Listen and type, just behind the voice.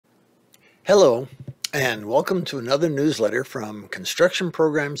Hello, and welcome to another newsletter from Construction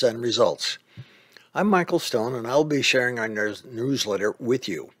Programs and Results. I'm Michael Stone, and I'll be sharing our newsletter with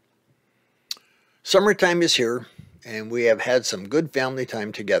you. Summertime is here, and we have had some good family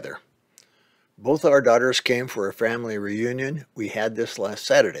time together. Both our daughters came for a family reunion we had this last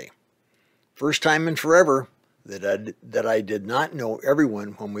Saturday. First time in forever that I did not know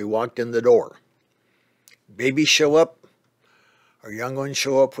everyone when we walked in the door. Babies show up. Our young ones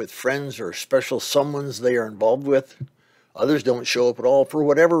show up with friends or special someones they are involved with. Others don't show up at all for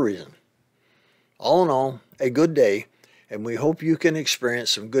whatever reason. All in all, a good day, and we hope you can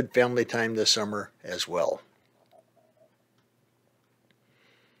experience some good family time this summer as well.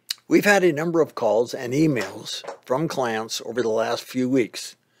 We've had a number of calls and emails from clients over the last few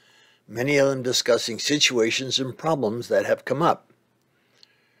weeks, many of them discussing situations and problems that have come up.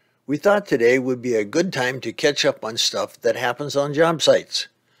 We thought today would be a good time to catch up on stuff that happens on job sites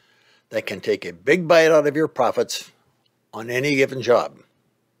that can take a big bite out of your profits on any given job.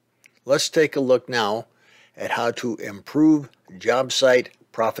 Let's take a look now at how to improve job site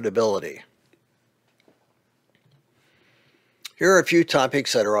profitability. Here are a few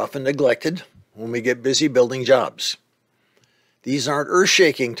topics that are often neglected when we get busy building jobs. These aren't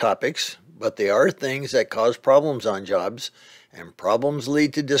earth-shaking topics, but they are things that cause problems on jobs, and problems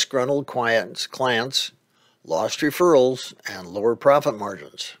lead to disgruntled clients, lost referrals, and lower profit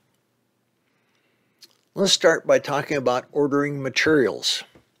margins. Let's start by talking about ordering materials.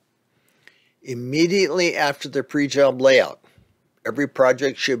 Immediately after the pre-job layout, every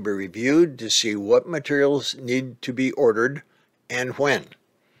project should be reviewed to see what materials need to be ordered and when.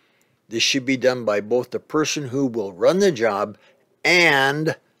 This should be done by both the person who will run the job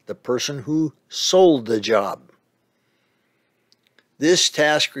and the person who sold the job. This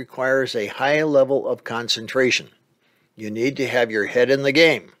task requires a high level of concentration. You need to have your head in the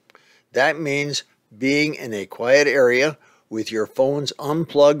game. That means being in a quiet area with your phones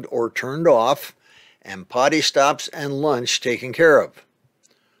unplugged or turned off and potty stops and lunch taken care of.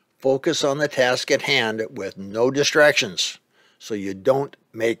 Focus on the task at hand with no distractions so you don't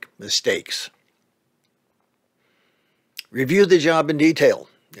make mistakes. Review the job in detail.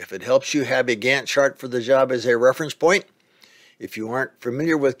 If it helps you have a Gantt chart for the job as a reference point. If you aren't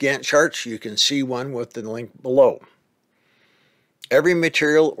familiar with Gantt charts, you can see one with the link below. Every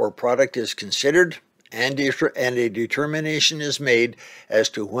material or product is considered and a determination is made as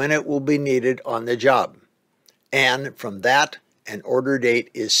to when it will be needed on the job. And from that, an order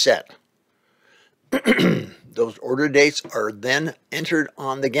date is set. Those order dates are then entered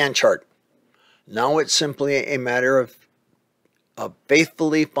on the Gantt chart. Now it's simply a matter of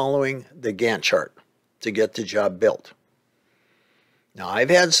faithfully following the Gantt chart to get the job built. Now, I've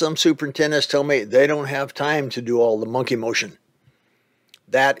had some superintendents tell me they don't have time to do all the monkey motion.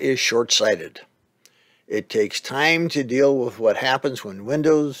 That is short-sighted. It takes time to deal with what happens when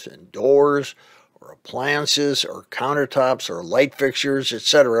windows and doors or appliances or countertops or light fixtures,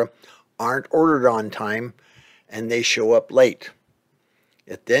 etc. aren't ordered on time and they show up late.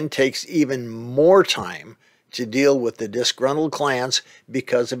 It then takes even more time to deal with the disgruntled clients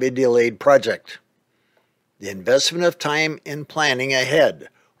because of a delayed project. The investment of time in planning ahead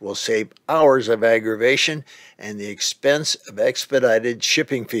will save hours of aggravation and the expense of expedited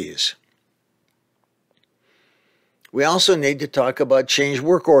shipping fees. We also need to talk about change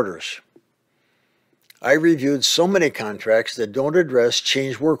work orders. I reviewed so many contracts that don't address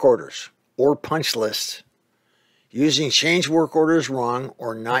change work orders or punch lists. Using change work orders wrong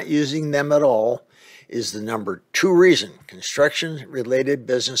or not using them at all is the number 2 reason construction-related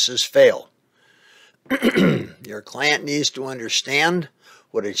businesses fail. Your client needs to understand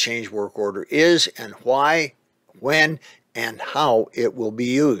what a change work order is and why, when, and how it will be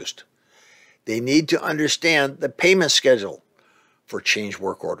used. They need to understand the payment schedule for change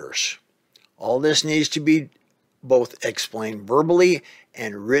work orders. All this needs to be both explained verbally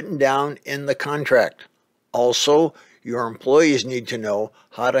and written down in the contract. Also, your employees need to know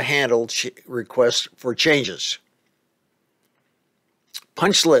how to handle requests for changes.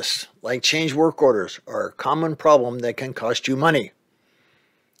 Punch lists, like change work orders, are a common problem that can cost you money.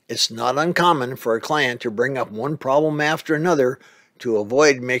 It's not uncommon for a client to bring up one problem after another to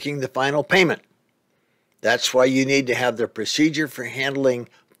avoid making the final payment. That's why you need to have the procedure for handling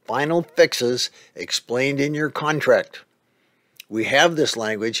final fixes explained in your contract. We have this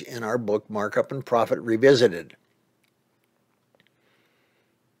language in our book, Markup and Profit Revisited.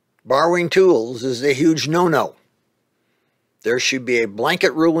 Borrowing tools is a huge no-no. There should be a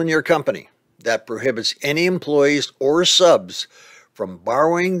blanket rule in your company that prohibits any employees or subs from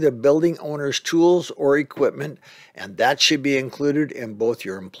borrowing the building owner's tools or equipment, and that should be included in both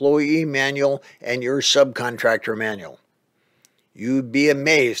your employee manual and your subcontractor manual. You'd be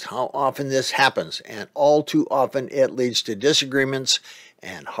amazed how often this happens, and all too often it leads to disagreements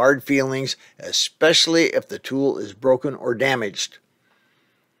and hard feelings, especially if the tool is broken or damaged.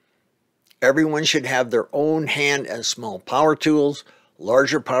 Everyone should have their own hand and small power tools.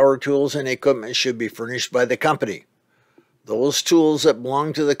 Larger power tools and equipment should be furnished by the company. Those tools that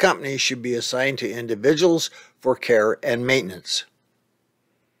belong to the company should be assigned to individuals for care and maintenance.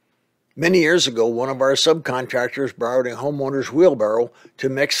 Many years ago, one of our subcontractors borrowed a homeowner's wheelbarrow to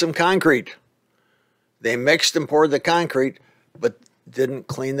mix some concrete. They mixed and poured the concrete, but didn't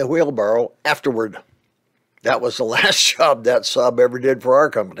clean the wheelbarrow afterward. That was the last job that sub ever did for our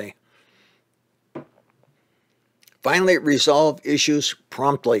company. Finally, resolve issues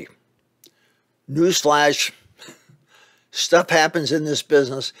promptly. Newsflash, stuff happens in this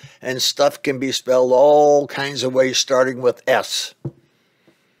business, and stuff can be spelled all kinds of ways starting with S.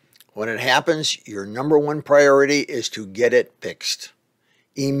 When it happens, your number one priority is to get it fixed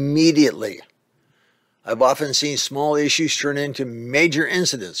immediately. I've often seen small issues turn into major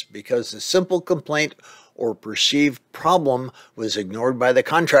incidents because the simple complaint or perceived problem was ignored by the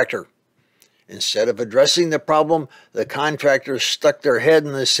contractor. Instead of addressing the problem, the contractor stuck their head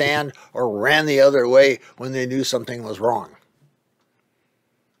in the sand or ran the other way when they knew something was wrong.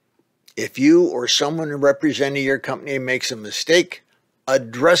 If you or someone representing your company makes a mistake,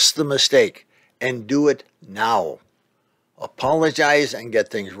 address the mistake and do it now. Apologize and get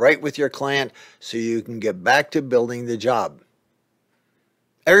things right with your client so you can get back to building the job.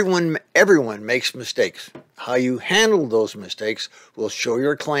 Everyone makes mistakes. How you handle those mistakes will show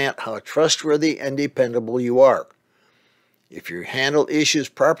your client how trustworthy and dependable you are. If you handle issues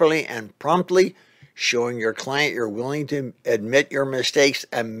properly and promptly, showing your client you're willing to admit your mistakes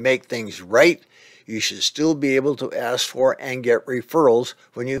and make things right, you should still be able to ask for and get referrals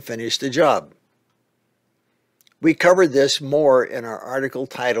when you finish the job. We covered this more in our article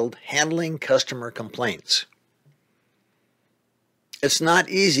titled Handling Customer Complaints. It's not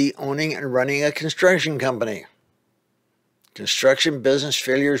easy owning and running a construction company. Construction business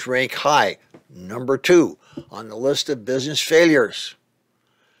failures rank high, number 2 on the list of business failures.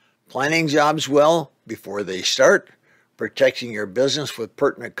 Planning jobs well before they start, protecting your business with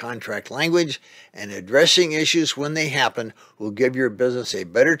pertinent contract language, and addressing issues when they happen will give your business a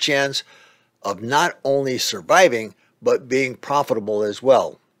better chance of not only surviving, but being profitable as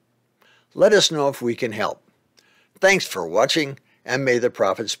well. Let us know if we can help. Thanks for watching, and may the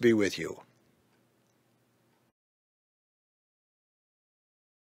profits be with you.